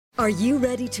Are you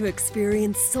ready to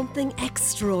experience something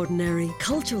extraordinary?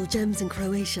 Cultural gems in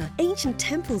Croatia, ancient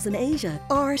temples in Asia,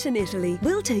 art in Italy.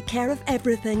 We'll take care of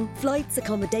everything. Flights,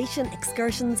 accommodation,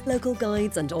 excursions, local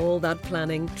guides and all that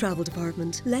planning. Travel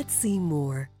department, let's see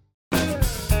more.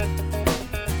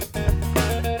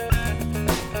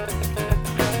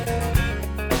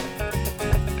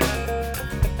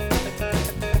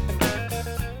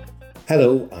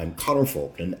 Hello, I'm Conor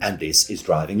Faughnan and this is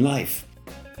Driving Life.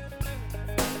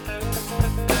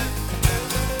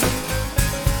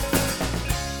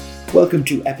 Welcome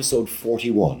to episode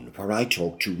 41, where I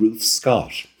talk to Ruth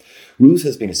Scott. Ruth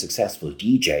has been a successful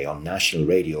DJ on national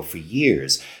radio for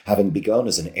years, having begun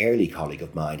as an early colleague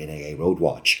of mine in AA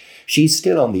Roadwatch. She's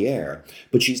still on the air,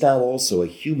 but she's now also a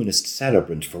humanist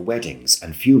celebrant for weddings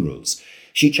and funerals.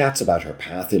 She chats about her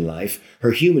path in life,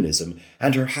 her humanism,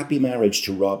 and her happy marriage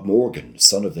to Rob Morgan,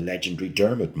 son of the legendary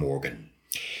Dermot Morgan.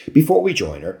 Before we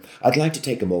join her, I'd like to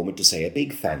take a moment to say a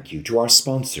big thank you to our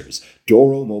sponsors,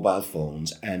 Doro Mobile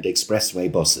Phones and Expressway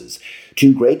Buses.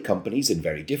 Two great companies in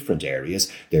very different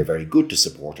areas. They're very good to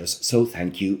support us, so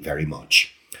thank you very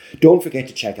much. Don't forget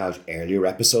to check out earlier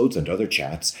episodes and other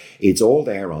chats. It's all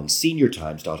there on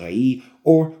seniortimes.ie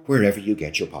or wherever you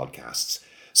get your podcasts.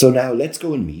 So now let's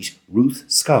go and meet Ruth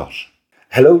Scott.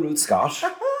 Hello, Ruth Scott.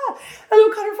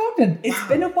 Hello, Conor Faughnan. It's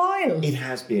been a while. It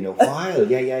has been a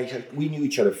while. Yeah. We knew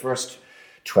each other first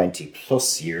 20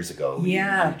 plus years ago.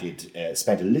 Yeah. You did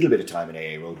spend a little bit of time in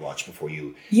AA Roadwatch before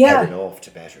you headed off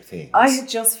to better things. I had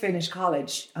just finished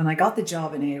college and I got the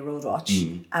job in AA Roadwatch.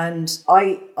 And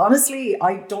I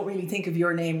don't really think of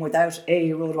your name without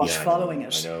AA Roadwatch following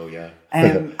it. I know, yeah.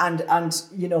 And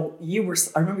you know,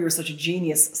 I remember you were such a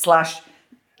genius /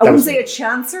 I wouldn't say a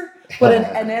chancer, but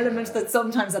an element that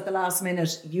sometimes at the last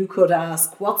minute you could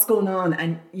ask, what's going on?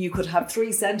 And you could have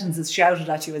 3 sentences shouted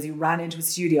at you as you ran into a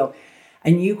studio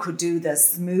and you could do the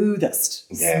smoothest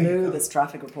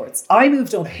traffic reports. I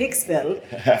moved up Hicksville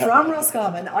from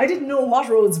Roscommon. I didn't know what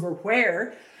roads were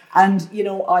where. And, you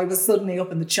know, I was suddenly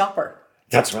up in the chopper.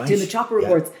 That's right. Doing the chopper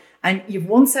reports. And you've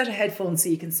one set of headphones so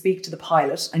you can speak to the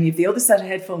pilot, and you've the other set of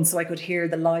headphones so I could hear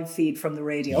the live feed from the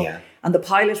radio. Yeah. And the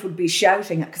pilot would be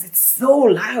shouting, because it's so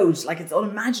loud, like it's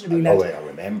unimaginably loud. Oh, I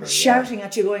remember. Shouting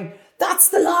at you going, that's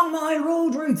the Long Mile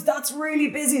Road route, that's really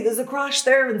busy, there's a crash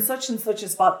there in such and such a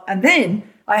spot. And then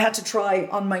I had to try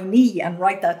on my knee and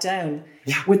write that down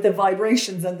with the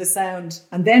vibrations and the sound,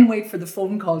 and then wait for the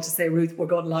phone call to say, Ruth, we're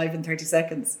going live in 30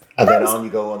 seconds. And then on you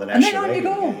go on the national radio. And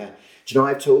then on you go. Yeah. Do you know,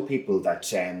 I've told people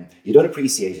that you don't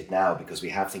appreciate it now because we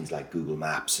have things like Google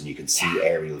Maps and you can see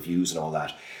aerial views and all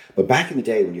that. But back in the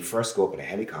day when you first go up in a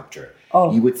helicopter,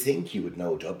 you would think you would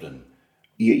know Dublin.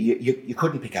 You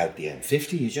couldn't pick out the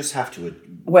M50. You just have to...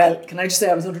 Well, can I just say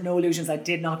I was under no illusions. I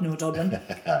did not know Dublin.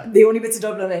 The only bits of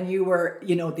Dublin I knew were,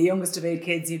 you know, the youngest of 8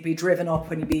 kids. You'd be driven up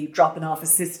when you'd be dropping off a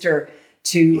sister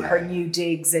to her new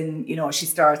digs and, you know, she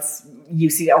starts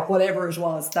UC or whatever it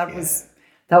was.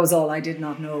 That was all. I did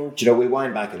not know. Do you know, we'll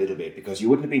wind back a little bit because you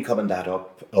wouldn't have been coming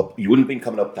you wouldn't have been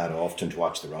coming up that often to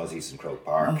watch the Rosses in Croke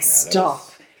Park. Oh, stop.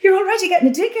 You're already getting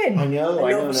a dig in. I know.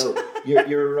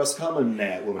 You're a Roscommon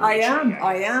woman. I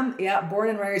am. Yeah, born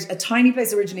and reared a tiny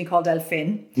place originally called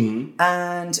Elphin,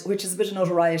 and which is a bit of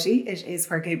notoriety. It is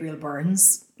where Gabriel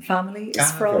Byrne's family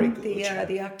is from,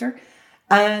 the actor.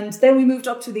 And then we moved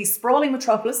up to the sprawling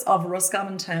metropolis of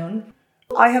Roscommon town.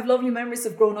 I have lovely memories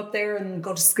of growing up there and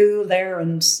go to school there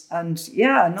and a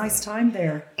nice time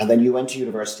there. And then you went to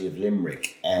University of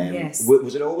Limerick. Yes.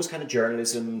 Was it always kind of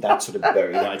journalism, that sort of,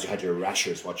 you had your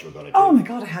rashers what you were going to do? Oh my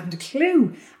God, I hadn't a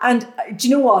clue. And do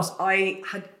you know what? I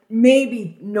had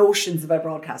maybe notions about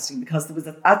broadcasting because there was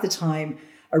at the time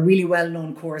a really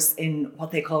well-known course in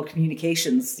what they call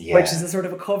communications, which is a sort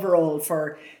of a coverall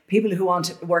for people who want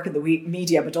to work in the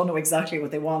media but don't know exactly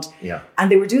what they want. Yeah.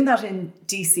 And they were doing that in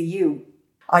DCU.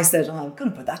 I said, I'm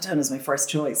going to put that down as my first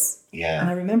choice. Yeah. And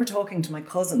I remember talking to my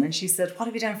cousin and she said, what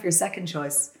have you done for your second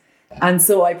choice? And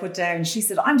so I put down, she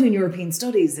said, I'm doing European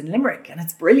studies in Limerick and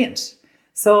it's brilliant.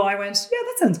 So I went, yeah,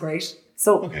 that sounds great.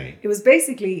 So It was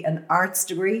basically an arts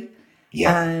degree.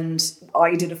 Yeah. And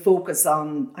I did a focus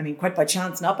on, I mean, quite by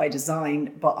chance, not by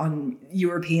design, but on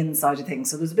European side of things.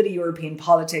 So there's a bit of European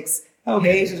politics,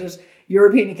 hated it.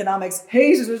 European economics,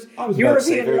 hated it.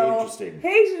 European law, hated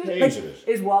it.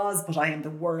 It was, but I am the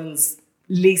world's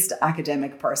least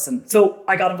academic person. So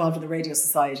I got involved in the Radio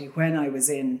Society when I was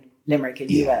in Limerick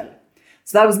at UL.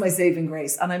 So that was my saving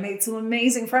grace. And I made some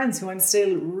amazing friends who I'm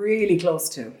still really close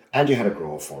to. And you had a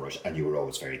grow for it, and you were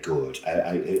always very good.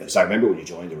 So I remember when you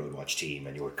joined the Roadwatch team,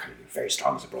 and you were kind of very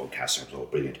strong as a broadcaster. It was all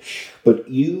brilliant. But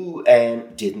you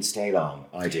didn't stay long.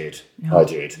 I did. No, I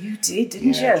did. You did,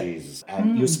 didn't Yeah, you? Jesus.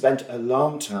 And you spent a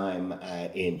long time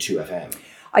in 2FM.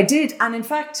 I did. And in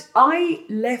fact, I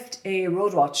left AA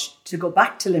Roadwatch to go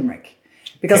back to Limerick.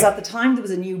 Because at the time there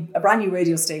was a brand new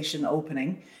radio station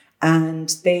opening,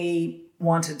 and they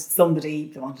wanted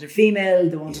a female,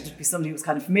 they wanted to be somebody who was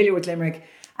kind of familiar with Limerick.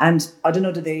 And I don't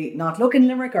know, did they not look in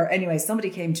Limerick? Or anyway,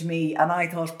 somebody came to me and I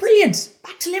thought, brilliant,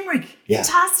 back to Limerick,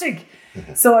 fantastic.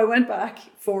 So I went back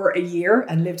for a year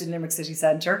and lived in Limerick city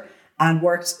centre and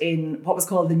worked in what was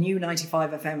called the new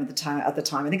 95 FM at the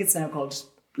time. I think it's now called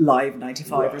Live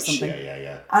 95 or something.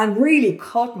 Yeah. And really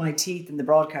cut my teeth in the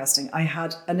broadcasting. I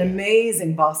had an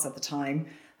amazing boss at the time,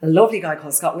 a lovely guy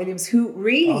called Scott Williams, who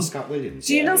really... Oh, Scott Williams.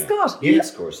 Do you know Scott? Yes,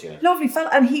 of course, yeah. Lovely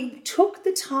fella. And he took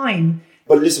the time...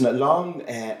 But listen, a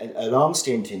long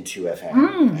stint in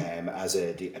 2FM as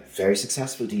a very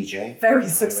successful DJ. Very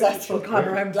successful,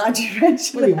 Conor. I'm glad you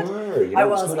mentioned Well, that. you were. You know, I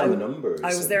was good on the numbers. I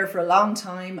was there for a long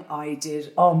time. I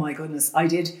did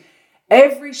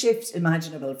every shift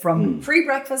imaginable, from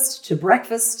pre-breakfast to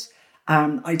breakfast.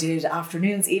 I did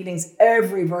afternoons, evenings,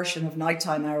 every version of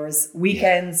nighttime hours,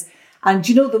 weekends. Yeah. And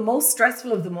you know, the most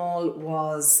stressful of them all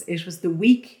was the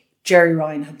week Jerry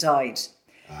Ryan had died.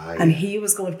 And he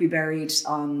was going to be buried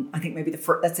on, I think maybe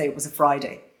let's say it was a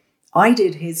Friday. I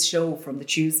did his show from the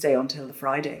Tuesday until the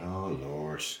Friday. Oh,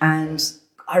 Lord. And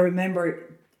I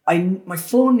remember my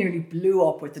phone nearly blew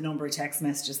up with the number of text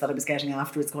messages that I was getting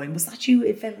afterwards going, was that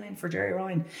you filling in for Jerry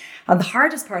Ryan? And the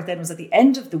hardest part then was at the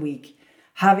end of the week,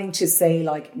 having to say,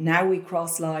 like, now we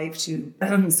cross live to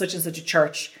such and such a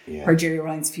church where Jerry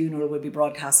Ryan's funeral will be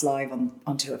broadcast live on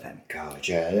 2FM. God,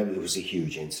 yeah, it was a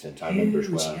huge incident. I remember it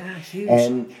well. Yeah,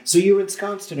 huge. So you were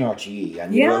ensconced in RTE,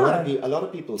 and you know, a lot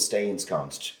of people stay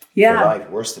ensconced for life,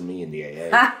 worse than me in the AA.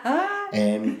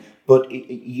 But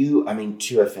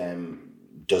 2FM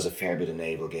does a fair bit of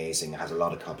navel gazing, has a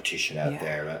lot of competition out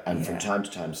there, and from time to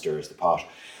time stirs the pot.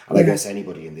 And I guess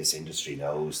anybody in this industry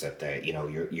knows that you're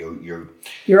out.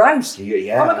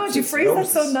 Yeah. Oh my God, you phrased that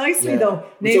so nicely though.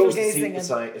 Navel gazing.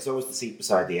 It's always the seat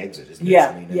beside the exit, isn't it?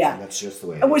 Yeah, and that's just the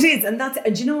way. It is,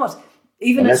 and you know what?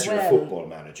 Even unless as well, you're a football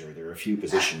manager, there are a few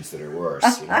positions that are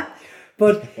worse. You know?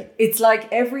 But it's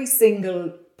like every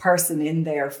single person in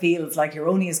there feels like you're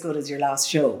only as good as your last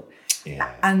show.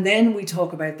 Yeah. And then we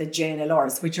talk about the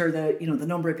JNLRs, which are the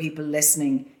number of people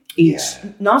listening each,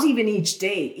 not even each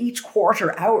day, each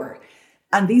quarter hour.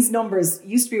 And these numbers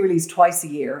used to be released twice a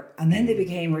year, and then they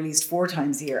became released 4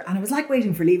 times a year. And it was like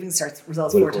waiting for Leaving Cert's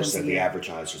results 4 times a year. The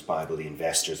advertiser's Bible, the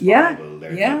investor's Bible,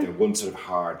 they're one sort of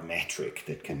hard metric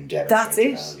that can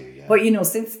demonstrate value. Yeah. But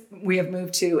since we have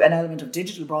moved to an element of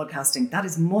digital broadcasting, that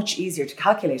is much easier to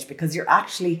calculate because you're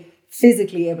actually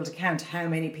physically able to count how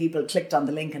many people clicked on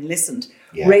the link and listened.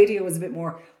 Yeah. Radio is a bit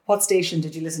more, what station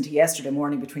did you listen to yesterday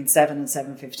morning between 7 and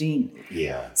 7:15?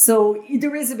 Yeah. So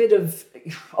there is a bit of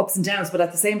ups and downs, but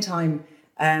at the same time,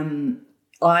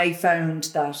 I found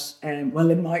that, in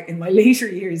my later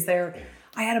years there,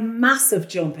 I had a massive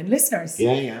jump in listeners.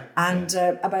 Yeah. And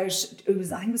I think it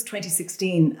was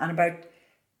 2016, and about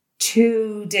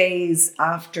 2 days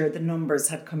after the numbers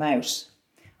had come out,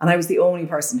 and I was the only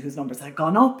person whose numbers had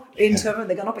gone up into them.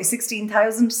 They gone up by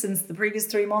 16,000 since the previous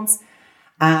 3 months.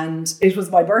 And it was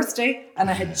my birthday, and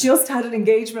I had just had an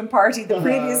engagement party the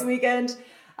previous weekend,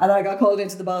 and I got called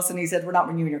into the boss and he said, we're not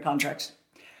renewing your contract.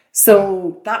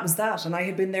 So that was that. And I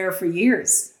had been there for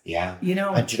years. Yeah.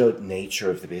 And nature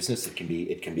of the business, it can be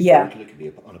brutal, it can be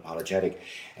unapologetic.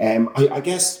 I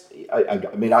guess, I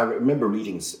remember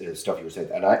reading stuff you were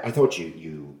saying, and I thought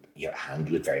you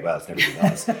handled it very well. It's never been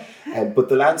nice. But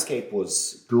the landscape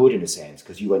was good in a sense,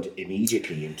 because you went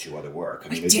immediately into other work.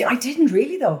 I didn't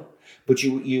really though. But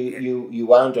you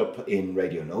wound up in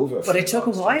Radio Nova. But it took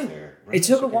a while. It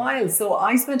took a while. So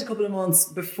I spent a couple of months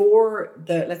before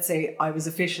let's say I was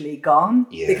officially gone,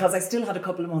 because I still had a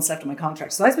couple of months left on my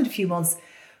contract. So I spent a few months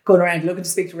going around looking to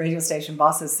speak to radio station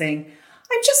bosses saying,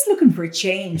 I'm just looking for a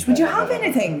change. Would you have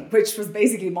anything? Which was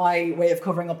basically my way of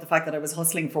covering up the fact that I was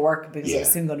hustling for work because I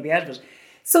was soon going to be out of it.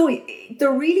 So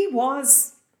there really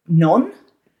was none.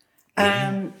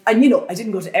 And I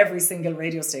didn't go to every single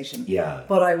radio station. Yeah.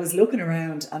 But I was looking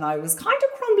around and I was kind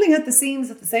of crumbling at the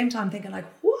seams at the same time, thinking like,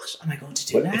 what am I going to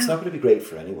do now? It's not going to be great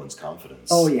for anyone's confidence.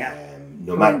 Oh yeah.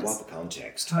 No matter what the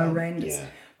context. Horrendous.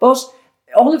 But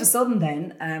all of a sudden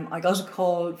then, I got a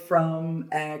call from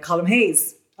Colm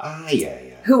Hayes. Yeah.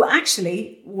 Who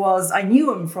actually I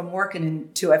knew him from working in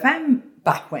 2FM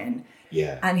back when.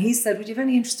 Yeah. And he said, would you have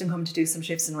any interest in coming to do some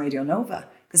shifts in Radio Nova?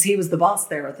 Because he was the boss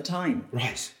there at the time.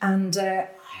 Right. And I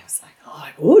was like, oh,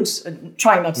 I would. And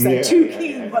trying not to sound too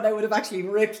keen, but I would have actually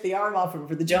ripped the arm off him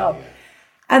for the job. Yeah.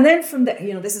 And then from the,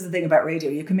 this is the thing about radio.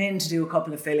 You come in to do a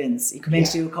couple of fill-ins. You come in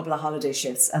to do a couple of holiday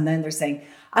shifts. And then they're saying,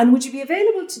 and would you be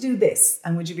available to do this?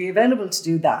 And would you be available to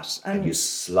do that? And you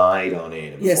slide on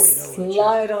in before you know it.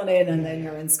 Slide on in, and then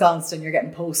you're ensconced and you're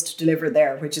getting post delivered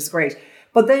there, which is great.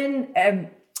 But then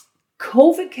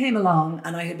COVID came along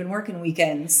and I had been working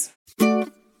weekends.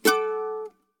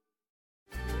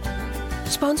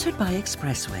 Sponsored by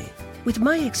Expressway. With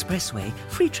My Expressway,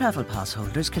 free travel pass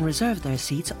holders can reserve their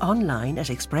seats online at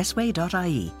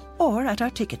expressway.ie or at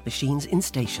our ticket machines in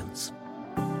stations.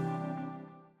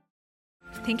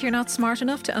 Think you're not smart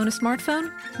enough to own a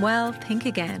smartphone? Well, think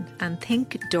again and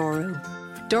think Doro.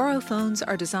 Doro phones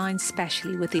are designed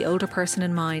specially with the older person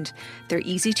in mind. They're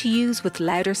easy to use with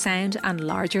louder sound and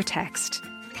larger text.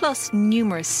 Plus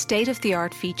numerous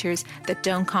state-of-the-art features that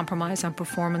don't compromise on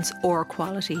performance or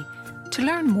quality. To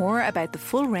learn more about the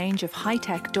full range of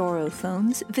high-tech Doro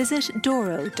phones, visit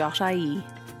doro.ie.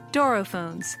 Doro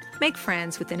phones. Make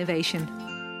friends with innovation.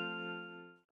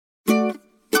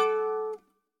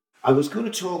 I was going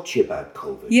to talk to you about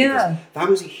COVID. Yeah. That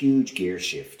was a huge gear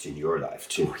shift in your life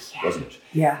too, wasn't it?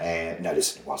 Yeah. Now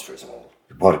listen, it was for us all.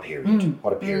 What a period.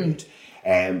 What a period.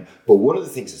 But one of the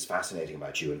things that's fascinating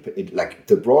about you, like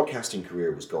the broadcasting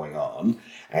career was going on,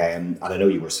 and I know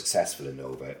you were successful in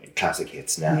Nova, in classic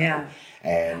hits now.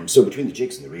 Yeah. So between the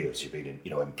jigs and the reels, you've been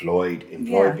employed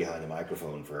behind the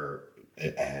microphone for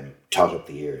tot up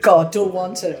the years. God, don't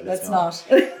want to. Let's not.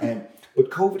 But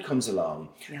COVID comes along,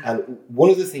 and one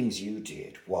of the things you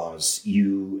did was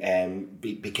you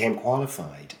became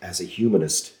qualified as a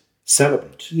humanist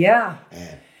celebrant. Yeah.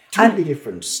 Totally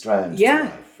different strands to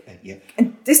life.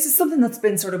 And this is something that's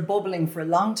been sort of bubbling for a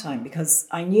long time, because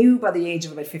I knew by the age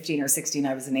of about 15 or 16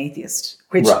 I was an atheist,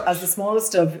 which as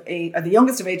the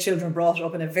youngest of 8 children brought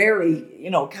up in a very,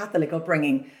 Catholic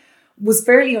upbringing, was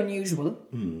fairly unusual.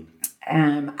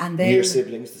 And then your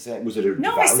siblings the same? Was it a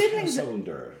devout household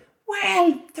or?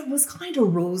 Well, there was kind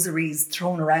of rosaries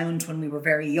thrown around when we were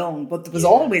very young, but there was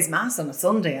always mass on a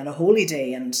Sunday and a holy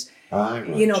day and,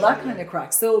 that kind of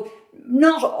crack. So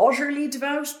not utterly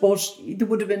devout, but there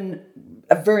would have been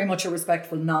very much a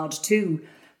respectful nod too.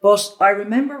 But I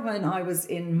remember when I was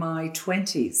in my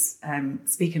 20s,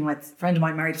 speaking with a friend of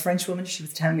mine, married a French woman, she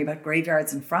was telling me about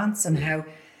graveyards in France and how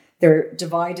they're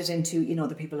divided into,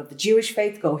 the people of the Jewish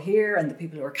faith go here and the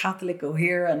people who are Catholic go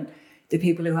here, and the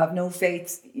people who have no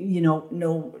faith,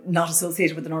 not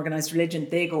associated with an organised religion,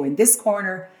 they go in this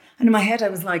corner. And in my head, I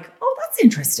was like, oh, that's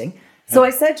interesting. So I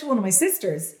said to one of my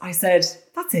sisters, I said,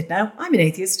 that's it now. I'm an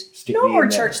atheist. No more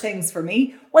church things for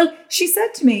me. Well, she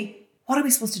said to me, what are we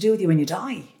supposed to do with you when you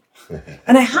die?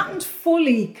 And I hadn't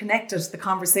fully connected the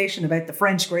conversation about the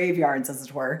French graveyards, as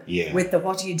it were, with the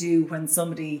what do you do when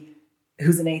somebody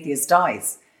who's an atheist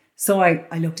dies. So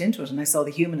I looked into it and I saw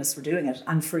the humanists were doing it.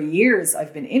 And for years,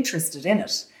 I've been interested in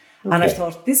it. Okay. And I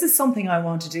thought, this is something I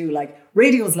want to do. Like,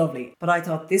 radio's lovely, but I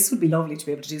thought this would be lovely to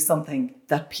be able to do something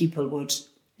that people would,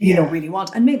 really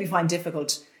want and maybe find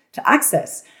difficult to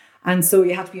access. And so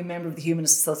you had to be a member of the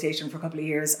Humanist Association for a couple of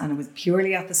years. And it was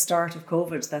purely at the start of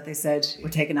COVID that they said, we're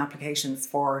taking applications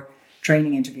for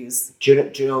training interviews. Do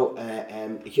you know,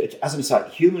 as an aside,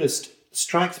 humanist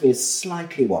strikes me as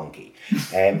slightly wonky.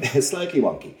 Slightly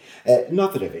wonky.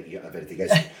 Not that I've anything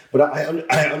else, but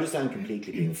I understand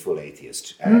completely being a full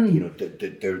atheist.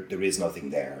 There is nothing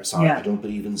there. Sorry, I don't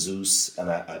believe in Zeus, and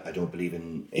I don't believe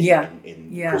in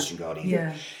Christian God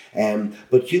either.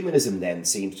 But humanism then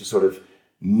seems to sort of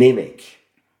mimic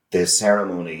the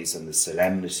ceremonies and the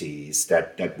solemnities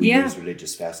that we use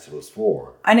religious festivals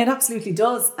for. And it absolutely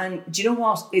does. And do you know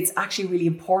what? It's actually really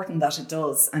important that it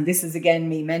does. And this is, again,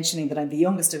 me mentioning that I'm the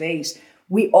youngest of 8.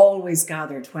 We always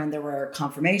gathered when there were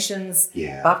confirmations,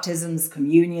 baptisms,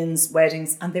 communions,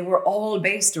 weddings, and they were all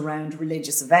based around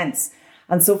religious events.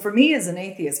 And so for me as an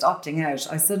atheist opting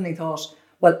out, I suddenly thought,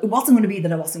 well, it wasn't going to be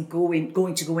that I wasn't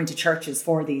going to go into churches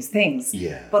for these things.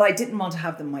 But I didn't want to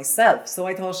have them myself. So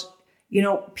I thought,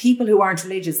 people who aren't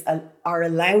religious are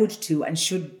allowed to and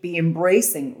should be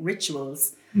embracing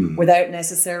rituals without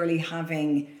necessarily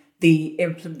having the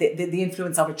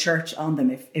influence of a church on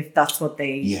them if that's what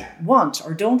they want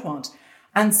or don't want.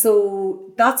 And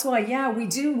so that's why, we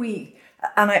do.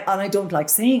 And I don't like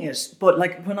saying it, but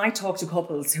like when I talk to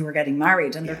couples who are getting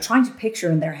married and they're trying to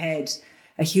picture in their head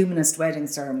a humanist wedding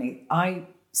ceremony, I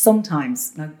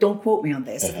sometimes, now don't quote me on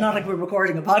this, it's not like we're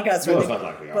recording a podcast or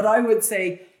anything, but I would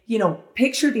say,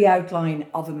 picture the outline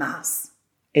of a mass.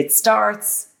 It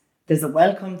starts, There's a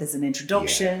welcome, there's an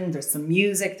introduction, there's some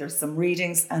music, there's some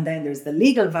readings, and then there's the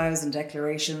legal vows and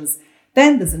declarations.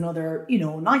 Then there's another,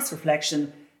 nice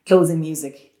reflection, closing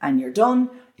music, and you're done.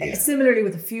 Yeah. Similarly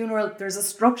with a funeral, there's a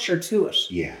structure to it.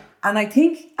 Yeah. And I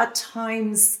think at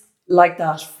times like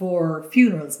that for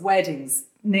funerals, weddings,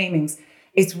 namings,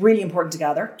 it's really important to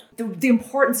gather. The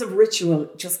importance of ritual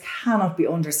just cannot be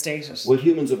understated. Well,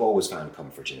 humans have always found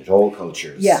comfort in it, all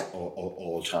cultures,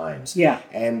 all times. Yeah.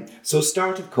 So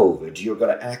start of COVID, you're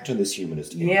going to act on this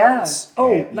humanist impulse.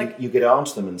 Yeah. You get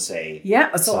onto them and say...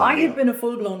 Yeah, so I had been a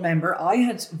full-blown member. I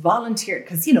had volunteered,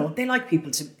 because, they like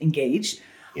people to engage.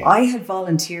 Yeah. I had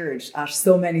volunteered at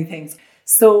so many things.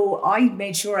 So I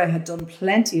made sure I had done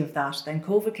plenty of that. Then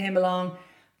COVID came along.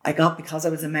 Because I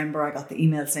was a member, I got the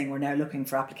email saying we're now looking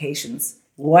for applications.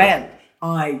 Well,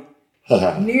 I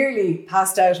nearly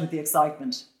passed out with the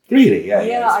excitement. Really? Yeah.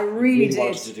 Yeah, I really did.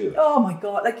 Wanted to do it. Oh my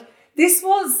God. This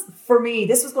was, for me,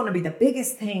 this was going to be the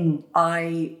biggest thing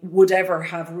I would ever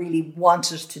have really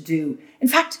wanted to do. In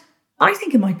fact, I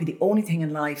think it might be the only thing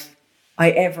in life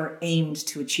I ever aimed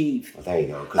to achieve. Well, there you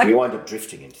go, because we wind up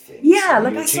drifting into things. Yeah,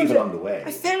 you achieve it on the way.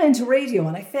 I fell into radio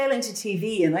and I fell into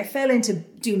TV and I fell into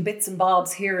doing bits and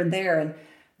bobs here and there.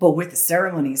 But with the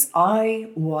ceremonies, I'd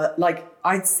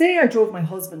say I drove my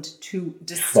husband to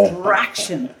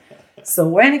distraction. So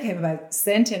when it came about,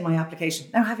 sent in my application.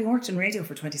 Now, having worked in radio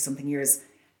for 20-something years,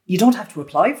 you don't have to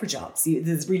apply for jobs. There's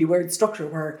this really weird structure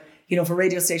where, if a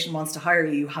radio station wants to hire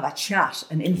you, you have a chat,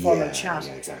 an informal chat.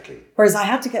 Yeah, exactly. Whereas I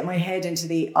had to get my head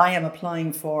into I am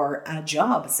applying for a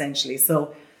job, essentially.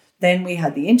 So then we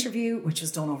had the interview, which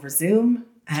was done over Zoom.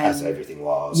 As everything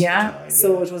was. Yeah.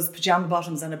 So it was pajama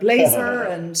bottoms and a blazer.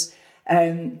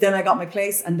 and then I got my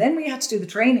place. And then we had to do the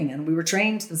training. And we were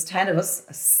trained, there's 10 of us,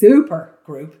 a super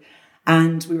group.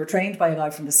 And we were trained by a guy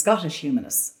from the Scottish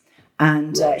Humanists.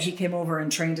 And he came over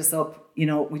and trained us up.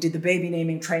 We did the baby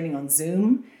naming training on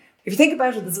Zoom. If you think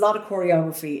about it, there's a lot of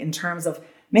choreography in terms of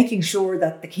making sure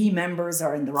that the key members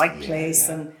are in the right place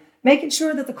and making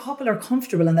sure that the couple are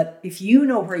comfortable and that if you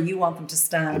know where you want them to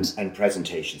stand. And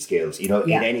presentation skills.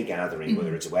 In any gathering,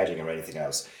 whether it's a wedding or anything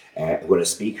else, when a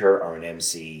speaker or an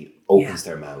MC opens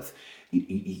their mouth,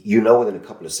 you know within a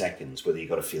couple of seconds whether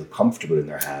you've got to feel comfortable in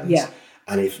their hands. Yeah.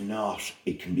 And if not,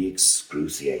 it can be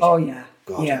excruciating. Oh, yeah.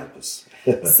 God help us.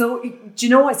 So,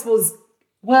 I suppose...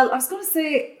 Well, I was going to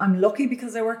say I'm lucky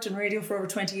because I worked in radio for over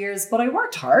 20 years, but I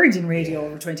worked hard in radio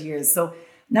over 20 years. So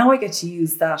now I get to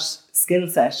use that skill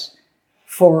set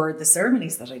for the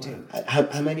ceremonies that I do.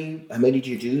 How many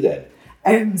do you do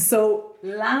then? So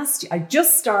last year, I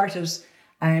just started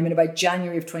in about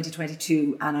January of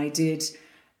 2022, and I did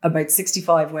about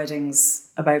 65 weddings,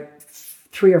 about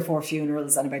 3 or 4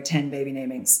 funerals, and about 10 baby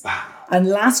namings. Wow. And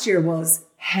last year was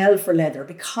hell for leather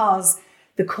because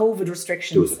the COVID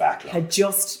restrictions had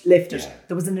just lifted. Yeah.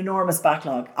 There was an enormous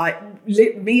backlog.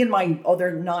 Me and my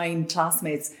other 9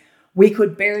 classmates, we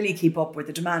could barely keep up with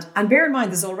the demand. And bear in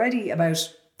mind, there's already about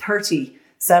 30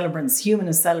 celebrants,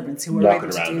 humanist celebrants, who were able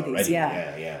to do these.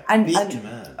 Yeah. And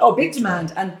demand. Oh, big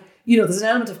demand. And, there's an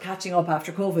element of catching up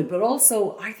after COVID, but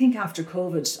also I think after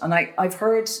COVID, and I've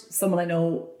heard someone I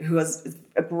know who has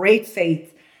a great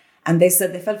faith, and they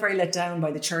said they felt very let down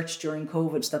by the church during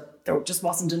COVID, that there just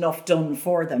wasn't enough done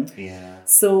for them. Yeah.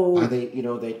 So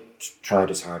they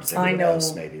tried as hard as everyone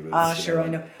else, maybe. Ruth, sure, I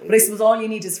know. But I suppose all you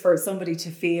need is for somebody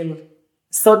to feel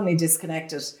suddenly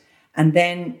disconnected, and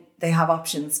then they have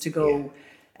options to go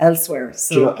elsewhere.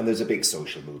 So, and there's a big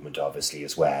social movement, obviously,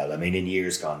 as well. I mean, in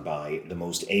years gone by, the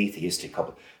most atheistic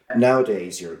couple.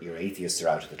 Nowadays, your atheists are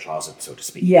out of the closet, so to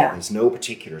speak. Yeah. There's no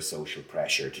particular social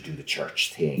pressure to do the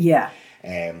church thing. Yeah.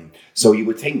 So you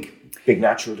would think big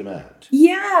natural demand.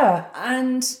 Yeah,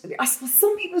 and I suppose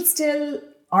some people still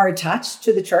are attached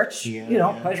to the church.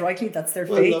 Quite rightly, that's their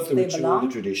faith. Love the they ritual, belong.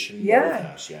 the tradition, all yeah. of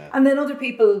that, yeah. And then other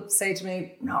people say to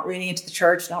me, not really into the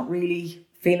church, not really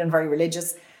feeling very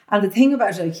religious. And the thing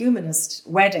about a humanist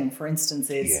wedding, for instance,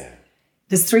 is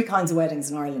there's 3 kinds of weddings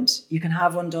in Ireland. You can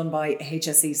have one done by a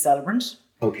HSE celebrant.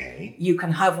 Okay. You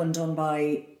can have one done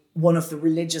by one of the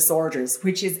religious orders,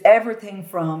 which is everything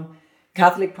from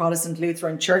Catholic, Protestant,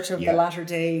 Lutheran, Church of the Latter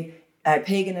Day,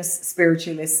 paganists,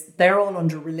 spiritualists. They're all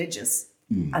under religious.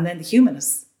 And then the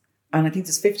humanists. And I think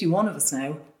there's 51 of us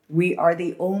now. We are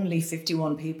the only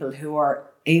 51 people who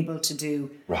are able to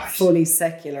do fully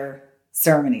secular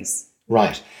ceremonies.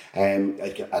 Right. And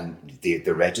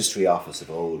the registry office of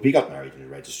old, we got married in a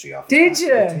registry office. Did you?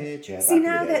 Did, yeah. See,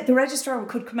 now that the registrar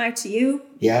could come out to you,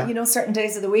 Yeah. You know, certain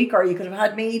days of the week, or you could have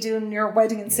had me doing your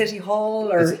wedding in City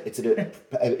Hall, or It's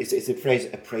a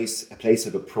place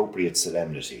of appropriate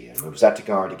solemnity. And was that to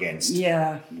guard against?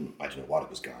 Yeah. I don't know what it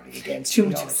was guarding against. Too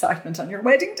much excitement on your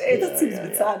wedding day. That seems a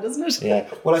bit sad, doesn't it? Yeah.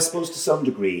 Well, I suppose to some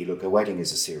degree, look, a wedding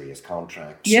is a serious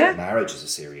contract. Yeah. A marriage is a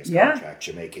serious contract.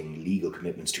 You're making legal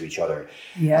commitments to each other.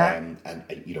 Yeah. And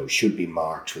you know, should be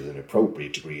marked with an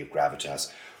appropriate degree of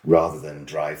gravitas rather than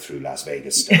drive through Las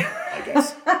Vegas style, I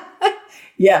guess.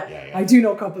 Yeah. I do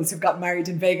know couples who've got married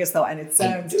in Vegas though, and it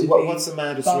sounds what's the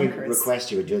maddest request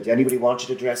you would do? Did anybody want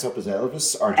you to dress up as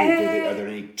Elvis, or are there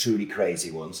any truly crazy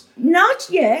ones? Not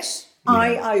yet. Yeah.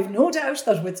 I've no doubt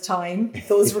that with time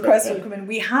those requests will come in.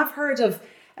 We have heard of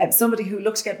somebody who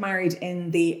looked to get married in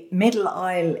the middle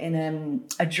aisle in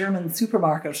a German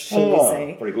supermarket, shall we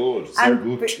say. Very good.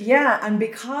 And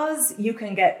because you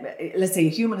can get, let's say a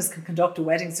humanist can conduct a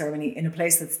wedding ceremony in a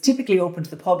place that's typically open to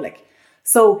the public.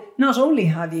 So not only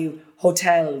have you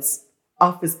hotels,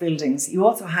 office buildings, you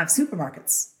also have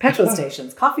supermarkets, petrol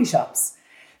stations, coffee shops.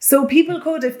 So people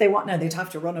could, if they want, now they'd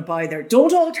have to run it by there.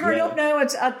 Don't all turn up now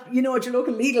at your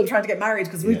local Lidl trying to get married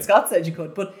because Ruth Scott said you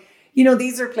could. But, you know,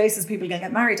 these are places people can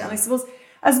get married. And I suppose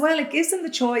as well, it gives them the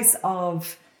choice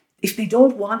of, if they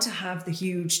don't want to have the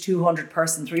huge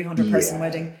 200-person, 300-person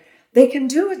wedding, they can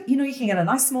do it. You know, you can get a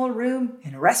nice small room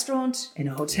in a restaurant, in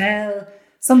a hotel,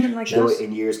 something like that. You know,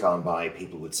 in years gone by,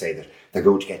 people would say that they're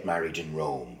going to get married in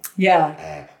Rome.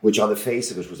 Yeah. Which on the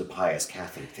face of it was a pious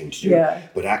Catholic thing to do. Yeah.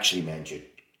 But actually meant you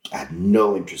had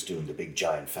no interest doing the big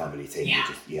giant family thing.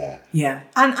 Yeah.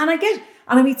 And I get,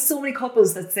 and I meet so many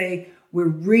couples that say we're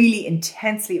really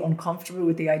intensely uncomfortable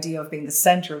with the idea of being the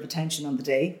centre of attention on the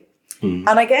day. And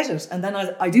I get it. And then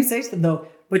I do say to them though,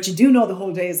 but you do know the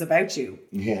whole day is about you.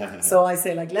 Yeah. So I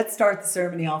say, like, let's start the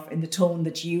ceremony off in the tone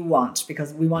that you want,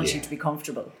 because we want you to be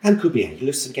comfortable. And could be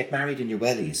endless, and get married in your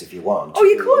wellies if you want. Oh,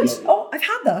 you could? Yeah. Oh, I've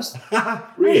had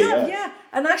that. Really? I have, yeah.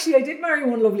 And actually, I did marry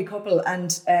one lovely couple,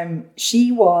 and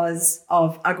she was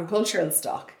of agricultural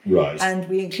stock. Right. And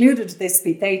we included this,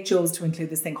 they chose to include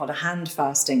this thing called a hand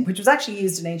fasting, which was actually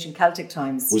used in ancient Celtic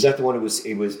times. Was that the one it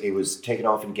was taken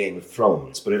off in Game of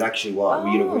Thrones, but it actually was,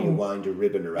 where you wind a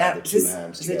ribbon around the two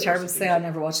hands. Is it terrible to say I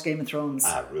never watched Game of Thrones?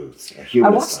 Ruth, a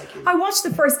humanist like you. I watched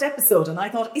the first episode and I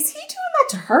thought, is he doing that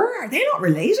to her? Are they not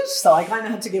related? So I kind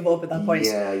of had to give up at that point.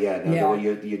 No,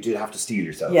 you did have to steel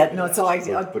yourself. Yeah, no, so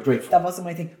but great fun. That wasn't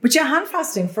my thing. But yeah, hand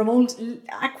fasting from old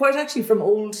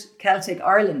Celtic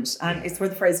Ireland, and it's where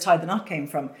the phrase tie the knot came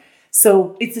from.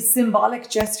 So it's a symbolic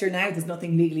gesture now. There's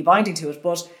nothing legally binding to it,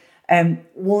 but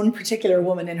one particular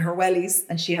woman in her wellies,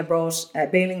 and she had brought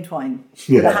baling twine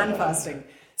for the hand fasting.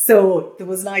 So there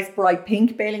was nice bright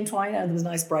pink baling twine and there was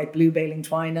nice bright blue baling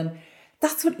twine. And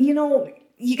that's what,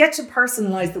 you get to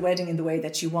personalize the wedding in the way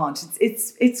that you want.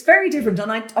 It's very different.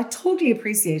 And I totally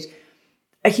appreciate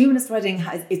a humanist wedding.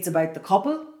 It's about the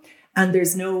couple, and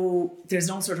there's no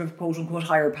sort of quote unquote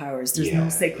higher powers. There's no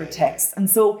sacred text. And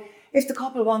so if the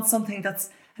couple wants something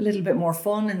that's a little bit more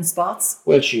fun in spots.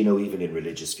 Well, even in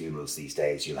religious funerals these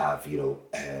days, you'll have,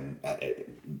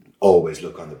 always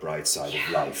look on the bright side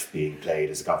of life being played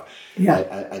as a couple. Yeah.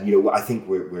 And I think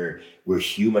we're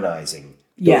humanizing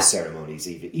those ceremonies,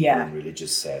 even in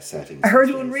religious settings. I heard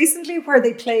one recently where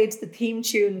they played the theme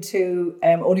tune to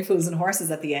Only Fools and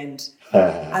Horses at the end.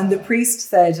 And the priest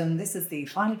said, and this is the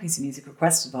final piece of music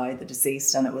requested by the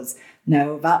deceased, and it was,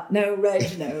 no VAT, no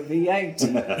reg, no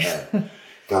VAT.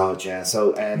 God, yeah.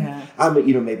 So,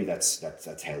 maybe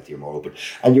that's healthier, more open.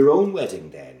 And your own wedding,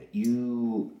 then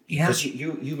because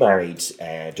you married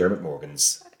Dermot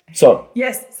Morgan's son.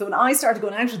 Yes. So when I started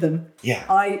going out with them,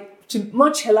 I, to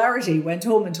much hilarity, went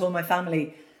home and told my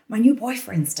family, my new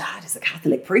boyfriend's dad is a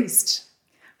Catholic priest,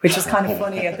 which was kind of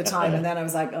funny at the time. And then I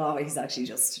was like, oh, he's actually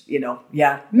just,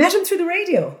 met him through the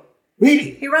radio.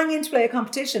 Really? He rang in to play a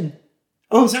competition.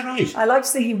 Oh, is that right? I like to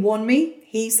say he won me.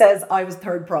 He says I was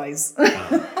third prize.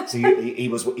 So he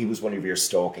was one of your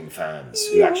stalking fans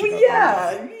who actually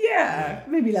got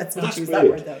Maybe let's not use that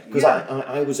word though.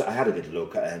 Because I had a little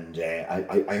look, and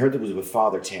I heard there was a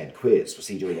Father Ted quiz. Was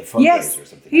he doing a fundraiser or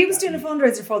something? He was doing a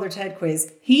fundraiser for the Ted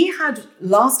quiz. He had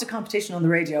lost a competition on the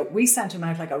radio. We sent him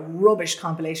out like a rubbish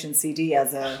compilation CD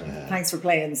as a thanks for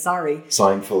playing, sorry.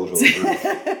 Signed photo.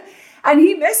 And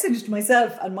he messaged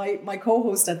myself and my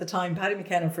co-host at the time, Paddy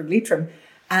McKenna from Leitrim,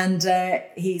 and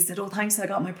he said, oh, thanks, I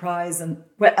got my prize. And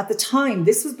at the time,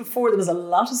 this was before there was a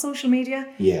lot of social media.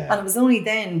 Yeah. And it was only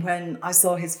then when I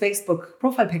saw his Facebook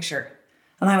profile picture.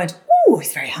 And I went, oh,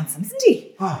 he's very handsome, isn't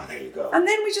he? Oh, there you go. And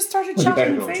then we just started Well, you chatting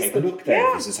better on go and Facebook. take a look then,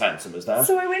 if he's as handsome as that.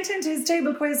 So I went into his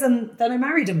table quiz and then I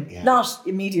married him. Yeah. Not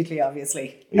immediately,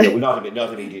 obviously. Yeah, well, not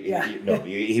immediately. Yeah. No,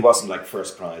 he wasn't like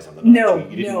first prize on the night. No,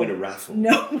 You didn't win a raffle.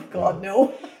 No, God,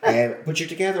 no. But you're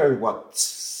together,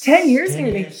 what? 10 years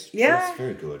nearly. Years? Yeah. That's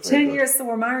very good. 10 years, so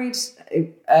we're married.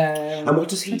 And what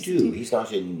does he do? He's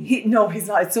not in... No, he's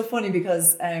not. It's so funny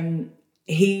because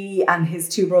he and his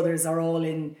two brothers are all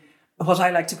in what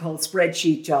I like to call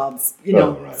spreadsheet jobs,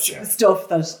 stuff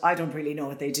that I don't really know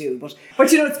what they do. But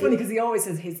it's funny because he always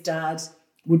says his dad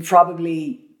would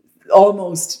probably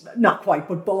almost, not quite,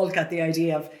 but balk at the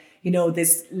idea of,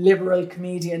 this liberal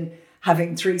comedian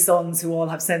having 3 sons who all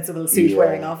have sensible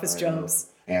suit-wearing office jobs.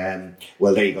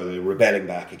 Well, there you go. They're rebelling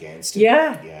back against it.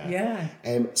 Yeah.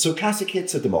 So classic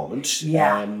hits at the moment.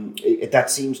 Yeah.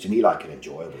 That seems to me like an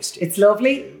enjoyable stage. It's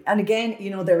lovely. And again,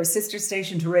 they're a sister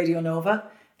station to Radio Nova.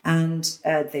 And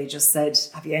they just said,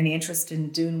 have you any interest in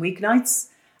doing weeknights?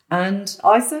 And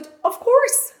I said, of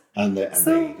course. And there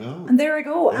you go. And there I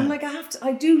go. Yeah. And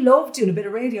I do love doing a bit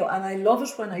of radio. And I love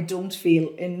it when I don't feel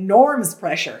enormous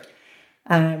pressure.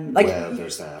 Well,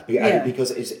 there's that. Because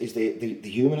is the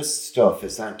humanist stuff,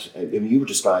 is that, you were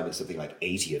describing something like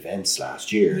 80 events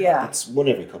last year. Yeah. That's one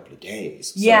every couple of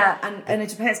days. So. Yeah, and it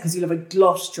depends because you'll have a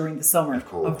glut during the summer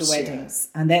of the weddings.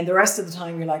 Yeah. And then the rest of the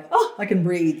time you're like, oh, I can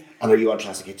breathe. And are you on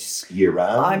Classic Hits year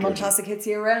round? I'm on Classic Hits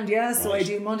year round, yeah. So I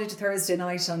do Monday to Thursday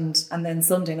night and then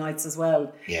Sunday nights as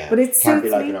well. Yeah. But it can't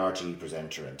be like me. an RTE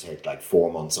presenter and take like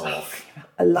 4 months off.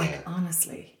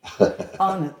 Honestly.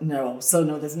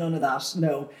 No, there's none of that.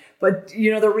 No. But,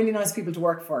 they're really nice people to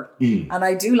work for. And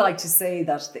I do like to say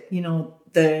that,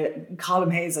 the Colin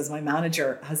Hayes as my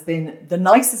manager has been the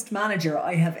nicest manager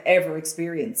I have ever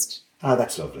experienced. Oh,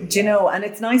 that's lovely. Do you know? And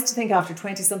it's nice to think after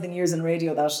 20-something years in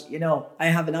radio that, I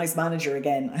have a nice manager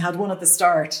again. I had one at the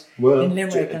start in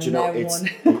Limerick and now one.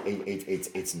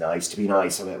 It's nice to be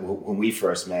nice. When we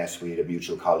first met, we had a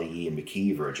mutual colleague, Ian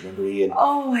McKeever. Do you remember Ian?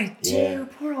 Oh, I do. Yeah.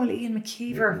 Poor old Ian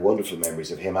McKeever. Wonderful memories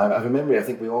of him. I remember, I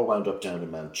think we all wound up down in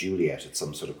Mount Juliet at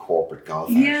some sort of corporate golf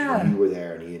outing. Yeah. You were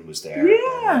there and Ian was there.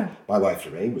 Yeah. And, my wife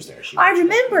Lorraine was there. I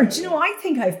remember. Do you know, I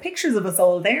think I have pictures of us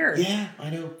all there. Yeah,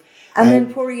 I know. And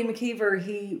then poor Ian McKeever,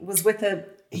 he was with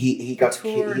he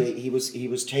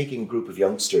was taking a group of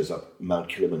youngsters up Mount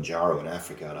Kilimanjaro in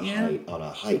Africa on a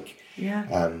hike. Yeah.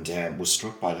 And was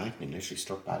struck by lightning, literally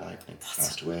struck by lightning,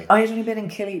 passed away. I had only been in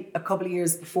Killy a couple of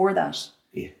years before that.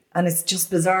 Yeah. And it's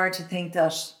just bizarre to think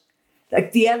that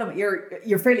like the element,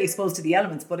 you're fairly exposed to the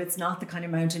elements, but it's not the kind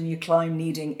of mountain you climb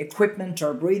needing equipment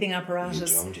or breathing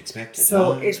apparatus. You don't expect it.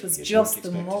 So it was just the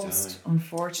most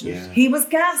unfortunate. Yeah. He was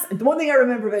gas. The one thing I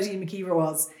remember about Ian McKeever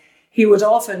was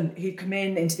he'd come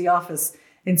into the office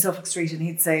in Suffolk Street and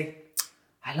he'd say,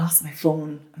 I lost my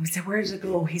phone. And we say, where did it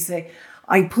go? He'd say,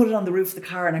 I put it on the roof of the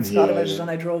car and I forgot about it and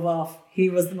I drove off. He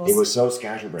was the most... He was so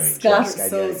scatterbrained.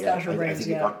 Scatterbrained, I think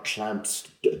he got clamped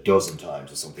a dozen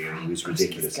times or something. He was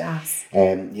ridiculous. Gas.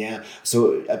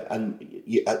 So,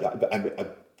 I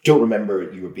don't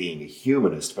remember you being a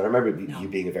humanist, but I remember you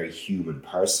being a very human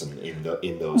person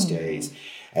in those days.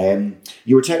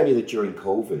 You were telling me that during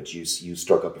COVID, you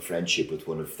struck up a friendship with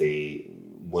one of the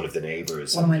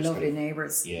neighbours. One of my lovely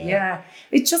neighbours. Yeah.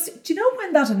 It just, do you know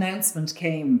when that announcement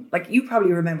came? Like, you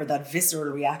probably remember that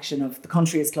visceral reaction of the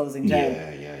country is closing down.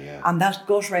 Yeah. And that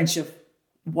gut wrench of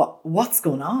what's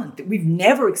going on? We've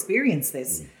never experienced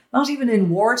this. Not even in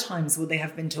war times would they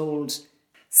have been told.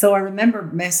 So I remember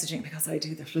messaging, because I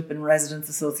do the flipping residents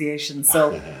association.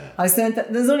 So I sent,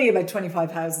 there's only about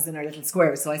 25 houses in our little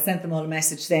square. So I sent them all a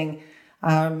message saying,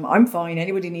 I'm fine.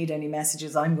 Anybody need any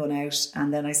messages? I'm going out.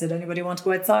 And then I said, anybody want to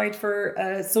go outside for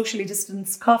a socially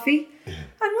distanced coffee? And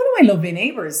one of my lovely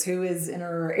neighbours who is in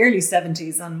her early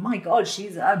 70s, and my God,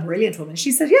 she's a brilliant woman.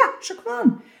 She said, yeah, sure, come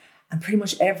on. And pretty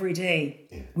much every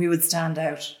day we would stand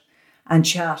out and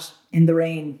chat in the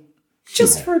rain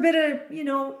just for a bit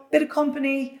of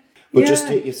company. But just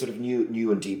you sort of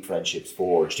new and deep friendships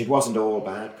forged. It wasn't all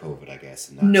bad, COVID, I guess.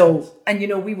 In that sense.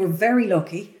 And we were very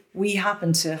lucky. We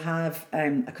happened to have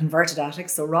a converted attic,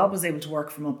 so Rob was able to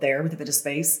work from up there with a bit of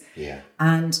space. Yeah.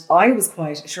 And I was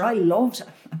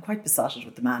I'm quite besotted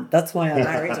with the man. That's why I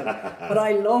married him. But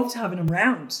I loved having him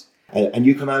round. And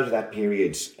you come out of that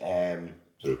period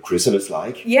sort of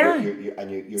chrysalis-like. Yeah.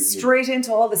 You're straight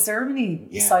into all the ceremony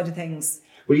side of things.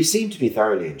 Well, you seem to be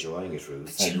thoroughly enjoying it,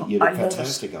 Ruth. You look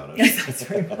fantastic on it. Yes, thanks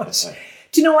very much.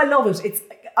 Do you know, I love it.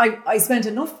 I spent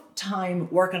enough time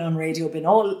working on radio, being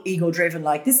all ego-driven,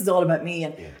 like this is all about me.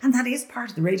 And that is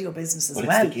part of the radio business as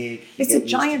well. It's the gig. It's a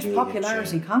giant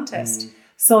popularity contest.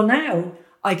 So now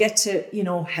I get to,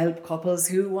 help couples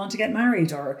who want to get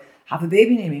married or have a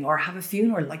baby naming or have a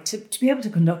funeral. Like to be able to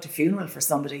conduct a funeral for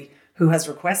somebody who has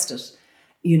requested,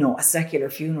 a secular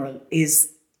funeral it's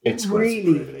really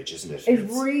a privilege, isn't it? It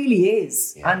really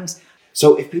is. Yeah. And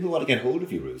so if people want to get hold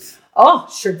of you, Ruth. Oh,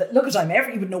 sure. Look at I'm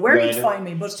every, you would know where you'd find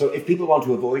me. But so if people want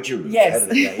to avoid you, Ruth, yes.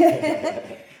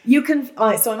 You can,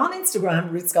 so I'm on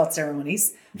Instagram, Ruth Scott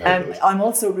Ceremonies. I'm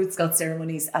also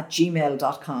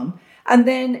ruthscottceremonies@gmail.com. And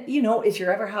then, if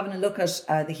you're ever having a look at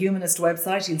the Humanist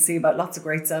website, you'll see about lots of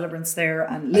great celebrants there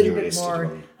and a little bit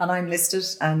more. And I'm listed.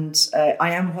 And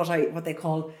I am what they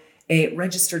call a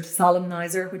registered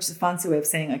solemnizer, which is a fancy way of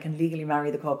saying I can legally marry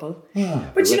the couple.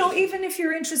 Yeah, but even if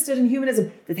you're interested in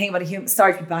humanism, the thing about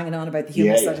sorry for banging on about the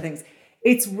humanist side of things,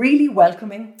 it's really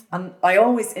welcoming. And I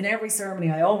always, in every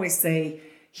ceremony, I always say,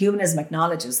 humanism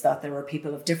acknowledges that there are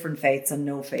people of different faiths and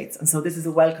no faiths. And so this is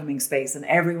a welcoming space and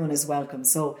everyone is welcome.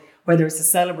 So whether it's a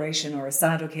celebration or a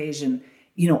sad occasion,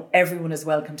 everyone is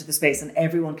welcome to the space and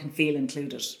everyone can feel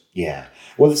included. Yeah.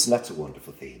 Well, listen, that's a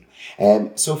wonderful theme.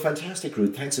 So fantastic,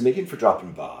 Ruth. Thanks a million for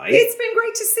dropping by. It's been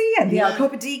great to see you. The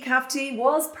cup of decaf tea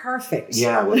was perfect.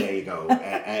 Yeah, well, there you go.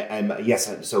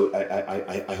 Yes, so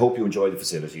I hope you enjoy the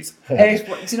facilities.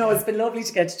 It's been lovely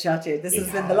to get to chat to you. This has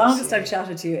been the longest I've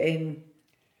chatted to you in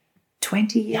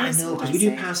 20 years. Yeah, I know, because we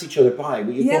do pass each other by.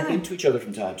 We bump into each other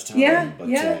from time to time. But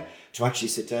to actually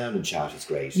sit down and chat is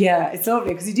great. Yeah, it's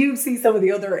lovely, because you do see some of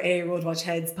the other AA Roadwatch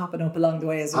heads popping up along the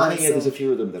way as well. There's a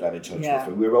few of them that I'm in touch with.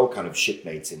 We're all kind of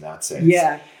shipmates in that sense.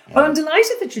 Yeah. But I'm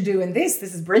delighted that you're doing this.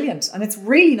 This is brilliant. And it's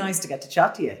really nice to get to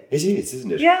chat to you. It is,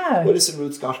 isn't it? Yeah. Well, listen,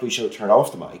 Ruth Scott, we shall turn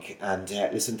off the mic. And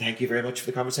listen, thank you very much for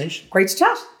the conversation. Great to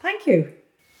chat. Thank you.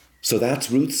 So that's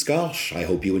Ruth Scott. I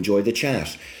hope you enjoyed the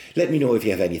chat. Let me know if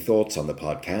you have any thoughts on the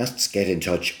podcasts. Get in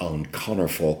touch on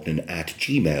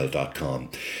conorfaughnan@gmail.com.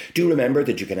 Do remember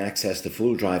that you can access the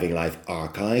full Driving Life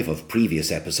archive of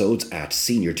previous episodes at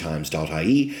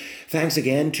seniortimes.ie. Thanks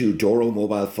again to Doro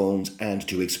mobile phones and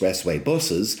to Expressway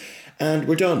buses. And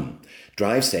we're done.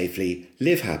 Drive safely,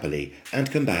 live happily,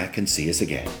 and come back and see us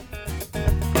again.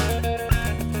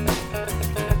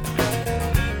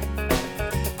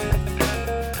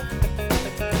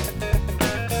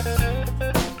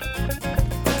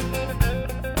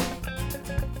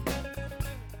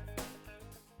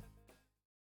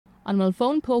 An bhfuil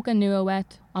fón póca nua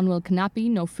wet, an bhfuil cnapi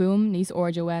nó fum níos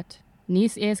orja wet.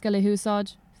 Níos éasca le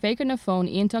húsáid, fécar na fón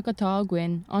ionach atá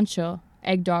gin an seo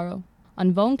ag daro.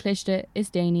 An bhón cliste is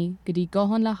déine go dtí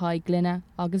gohan le haid gline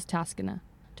agus tascanna.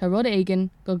 Tá rud éigean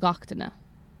go gachtainna.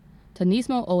 Tá níos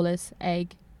mó ólas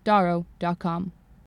ag daro.com.